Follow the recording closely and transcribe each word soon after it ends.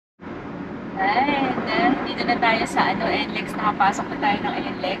Ayan, dito na tayo sa NLEX. Nakapasok na tayo ng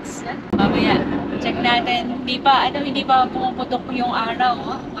NLEX. Mamaya, check natin. Hindi pa pumuputok yung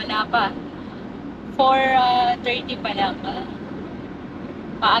araw. Wala pa. 4:30 pa lang.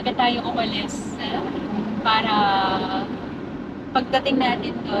 Maaga tayo umalis para pagdating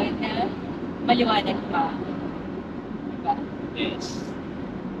natin doon, maliwanag pa. Diba? Yes.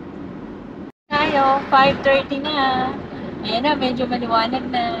 Tayo, 5:30 na. Ayan na, medyo maliwanag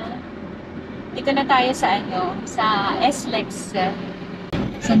na. Dito na tayo sa SLEX.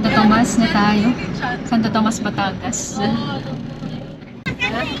 Santo Tomas na tayo. Santo Tomas, Batangas.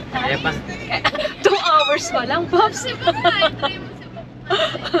 Kaya pa. 2 hours pa lang, Pops.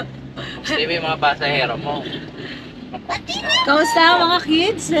 Hindi ba yung mga pasahero mo? Kamusta mga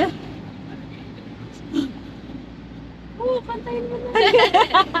kids? Oo, kantayin mo na.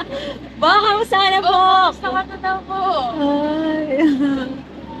 Baka kamusta na po? Kamusta na po?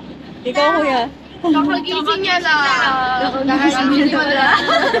 Ikaw, kuya. Kakagising niya lang. Kakagising niya lang.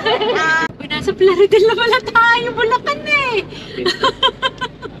 Nasa Plaridel na pala tayo, Bulacan eh.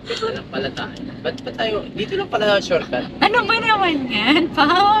 Dito lang pala tayo. Ba't pa tayo? Dito lang pala shortcut. Ano ba naman yan,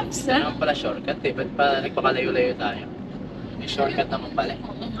 Pops? Dito lang pala shortcut eh. Ba't pa nagpakalayo-layo tayo? May shortcut naman pala.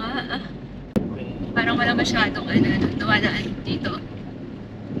 Oo nga. Parang wala masyadong dumadaan dito.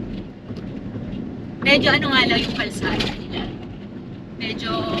 Medyo nga lang yung kalsada nila. Medyo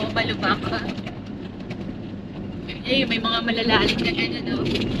malubak. Eh, may mga malalalim na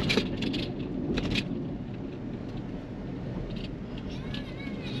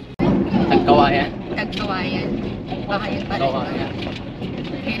Tagkawayan. Tagkawayan. Baka yun pala. Tagkawayan.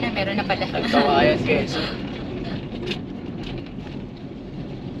 Ayun na, meron na pala. Tagkawayan, guys.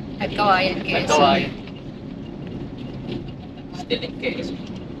 Tagkawayan, guys. Tagkawayan. Still in case.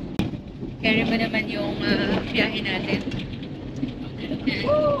 Carry mo naman yung biyahe natin.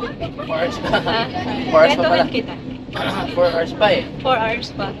 4 hours pa. 4 hours pa pala. Kita. 4 hours pa eh. 4 hours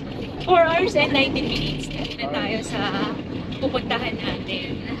pa. 4 hours and 19 minutes na tayo sa pupuntahan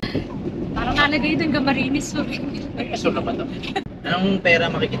natin. Parang nalagay doon Camarines. Gusto na ba ito? Anong pera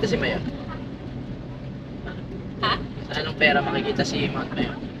makikita si Maya? Ha? Sa anong pera makikita si Mount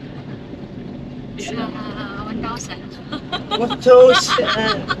Maya? Sa 1,000. 1,000!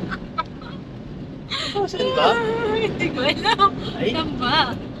 1,000 ba? Hindi ko alam. Ay. Saan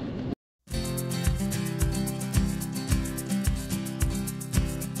ba?